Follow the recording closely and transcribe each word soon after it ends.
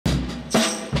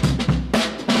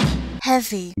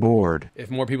heavy, bored.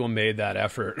 If more people made that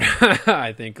effort,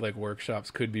 I think like workshops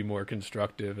could be more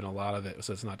constructive in a lot of it.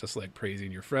 So it's not just like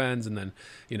praising your friends and then,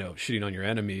 you know, shitting on your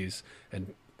enemies.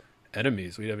 And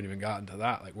enemies, we haven't even gotten to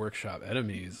that, like workshop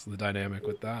enemies, the dynamic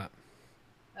with that.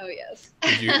 Oh yes.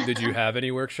 Did you have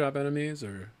any workshop enemies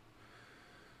or?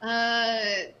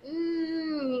 Kind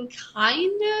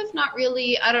of, not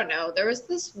really. I don't know. There was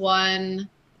this one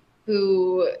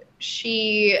who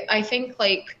I think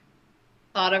like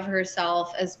thought of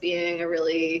herself as being a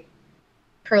really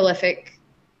prolific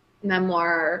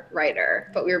memoir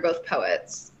writer, but we were both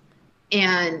poets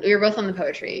and we were both on the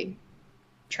poetry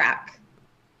track.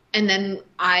 And then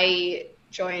I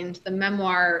joined the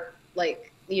memoir,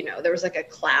 like, you know, there was like a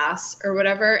class or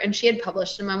whatever, and she had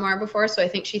published a memoir before. So I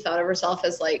think she thought of herself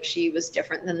as like, she was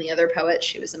different than the other poets.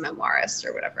 She was a memoirist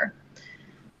or whatever.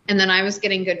 And then I was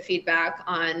getting good feedback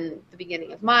on the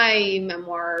beginning of my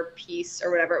memoir piece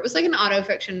or whatever. It was like an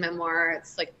autofiction memoir.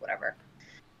 It's like whatever.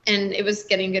 And it was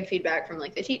getting good feedback from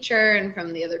like the teacher and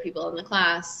from the other people in the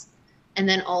class. And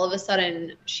then all of a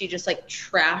sudden she just like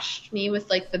trashed me with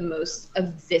like the most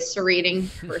eviscerating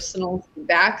personal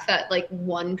feedback that like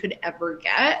one could ever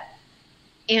get.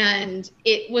 And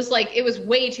it was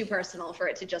way too personal for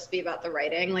it to just be about the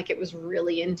writing. Like it was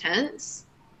really intense.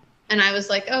 And I was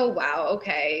like, oh, wow,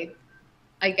 okay.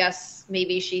 I guess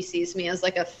maybe she sees me as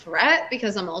like a threat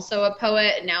because I'm also a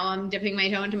poet and now I'm dipping my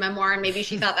toe into memoir, and maybe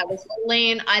she thought that was her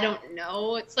lane. I don't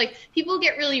know. It's like people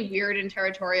get really weird and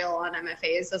territorial on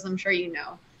MFAs, as I'm sure you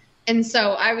know. And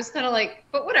so I was kind of like,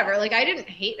 but whatever, like I didn't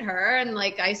hate her, and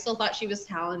like I still thought she was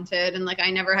talented, and like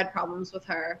I never had problems with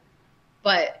her.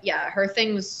 But yeah, her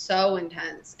thing was so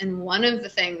intense. And one of the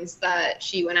things that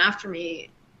she went after me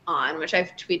on, which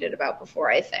I've tweeted about before,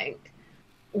 I think,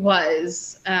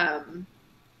 was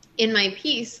in my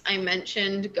piece, I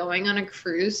mentioned going on a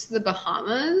cruise to the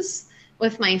Bahamas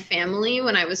with my family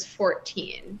when I was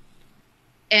 14.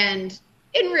 And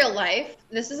in real life,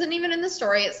 this isn't even in the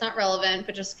story, it's not relevant,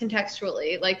 but just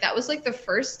contextually, like that was like the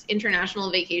first international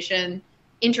vacation,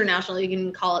 international, you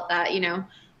can call it that, you know,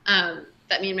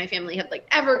 that me and my family had like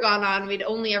ever gone on. We'd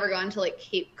only ever gone to like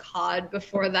Cape Cod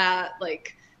before that,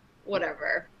 like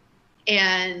whatever.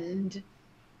 And,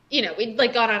 you know, we'd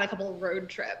like gone on a couple of road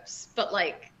trips, but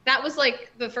like that was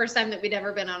like the first time that we'd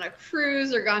ever been on a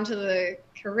cruise or gone to the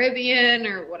Caribbean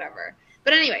or whatever.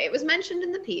 But anyway, it was mentioned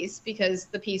in the piece because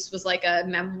the piece was like a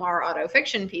memoir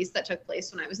autofiction piece that took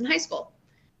place when I was in high school.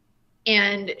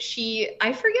 And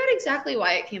I forget exactly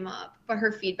why it came up, but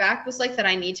her feedback was like that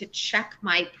I need to check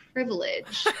my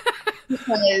privilege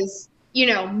because, you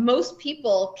know, most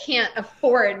people can't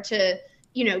afford to,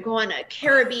 you know, go on a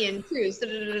Caribbean cruise,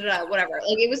 whatever.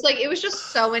 Like, it was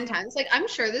just so intense. Like, I'm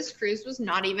sure this cruise was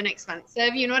not even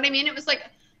expensive. You know what I mean? It was like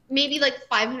maybe like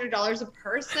 $500 a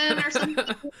person or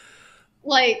something.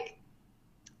 Like,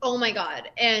 oh my God.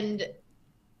 And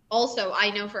also, I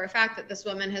know for a fact that this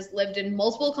woman has lived in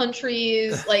multiple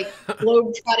countries, like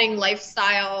globe-trotting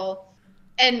lifestyle.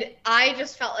 And I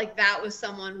just felt like that was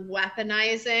someone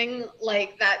weaponizing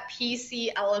like that PC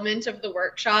element of the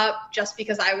workshop just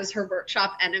because I was her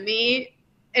workshop enemy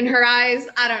in her eyes.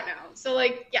 I don't know. So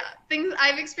like, yeah,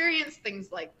 I've experienced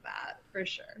things like that for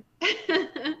sure.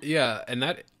 Yeah. And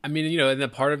that, I mean, you know, and the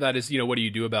part of that is, you know, what do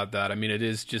you do about that? I mean, it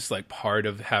is just like part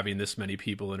of having this many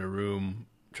people in a room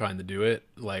trying to do it.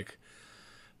 Like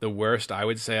the worst I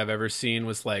would say I've ever seen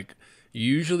was like,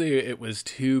 usually it was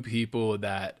two people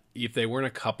that if they weren't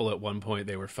a couple at one point,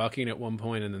 they were fucking at one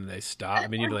point and then they stopped. I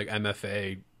mean, you'd like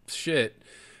MFA shit,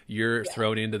 you're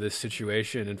thrown into this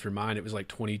situation. And for mine, it was like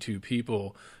 22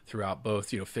 people throughout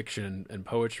both, you know, fiction and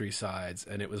poetry sides.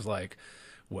 And it was like,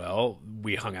 well,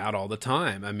 we hung out all the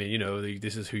time. I mean, you know,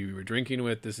 this is who you were drinking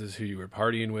with. This is who you were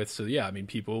partying with. So yeah, I mean,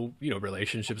 people, you know,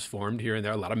 relationships formed here and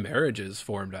there. A lot of marriages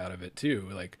formed out of it too.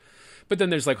 Like, but then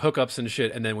there's like hookups and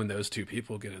shit. And then when those two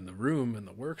people get in the room in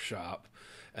the workshop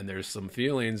and there's some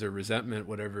feelings or resentment,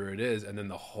 whatever it is, and then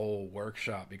the whole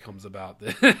workshop becomes about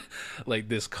the, like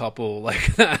this couple,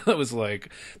 like that was like,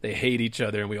 they hate each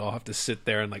other and we all have to sit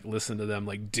there and like listen to them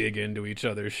like dig into each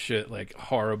other's shit like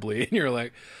horribly. And you're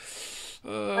like,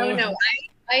 oh no,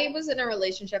 I was in a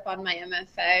relationship on my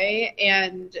MFA,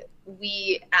 and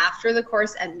we, after the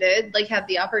course ended, like had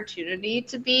the opportunity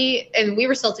to be, and we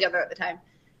were still together at the time,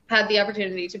 had the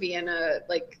opportunity to be in a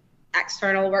like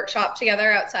external workshop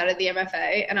together outside of the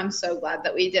MFA. And I'm so glad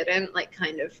that we didn't, like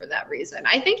kind of for that reason.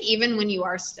 I think even when you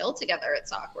are still together,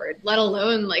 it's awkward, let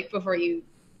alone like before you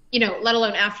know, let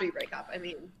alone after you break up. I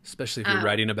mean, especially if you're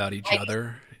writing about each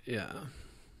other. Yeah.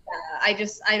 I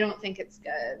don't think it's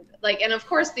good. Like, and of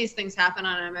course these things happen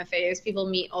on MFAs. People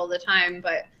meet all the time,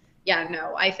 but yeah,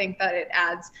 no, I think that it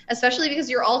adds, especially because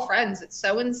you're all friends. It's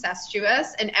so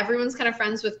incestuous, and everyone's kind of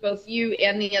friends with both you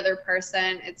and the other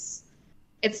person. It's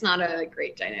not a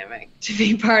great dynamic to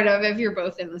be part of if you're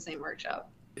both in the same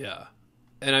workshop. Yeah.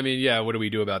 And I mean, yeah, what do we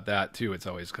do about that too? It's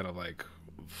always kind of like,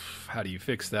 how do you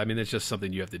fix that? I mean, it's just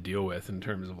something you have to deal with in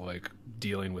terms of like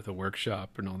dealing with a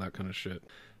workshop and all that kind of shit.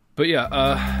 But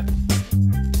yeah,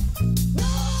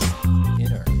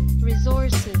 Inner.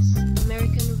 Resources,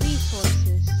 American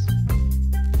resources.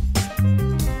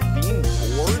 Being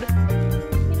bored?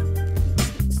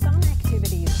 Some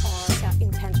activities are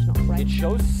intentional, right? It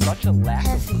shows such a lack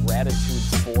of gratitude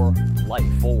for life.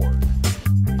 Bored.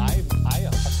 I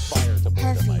aspire to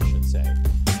boredom, I should say.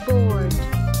 Bored.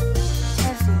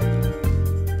 Heavy.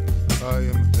 I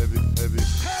am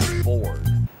heavy. Bored.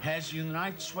 Has you the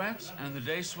night sweats and the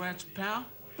day sweats, pal?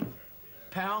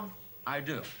 Pal, I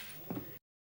do.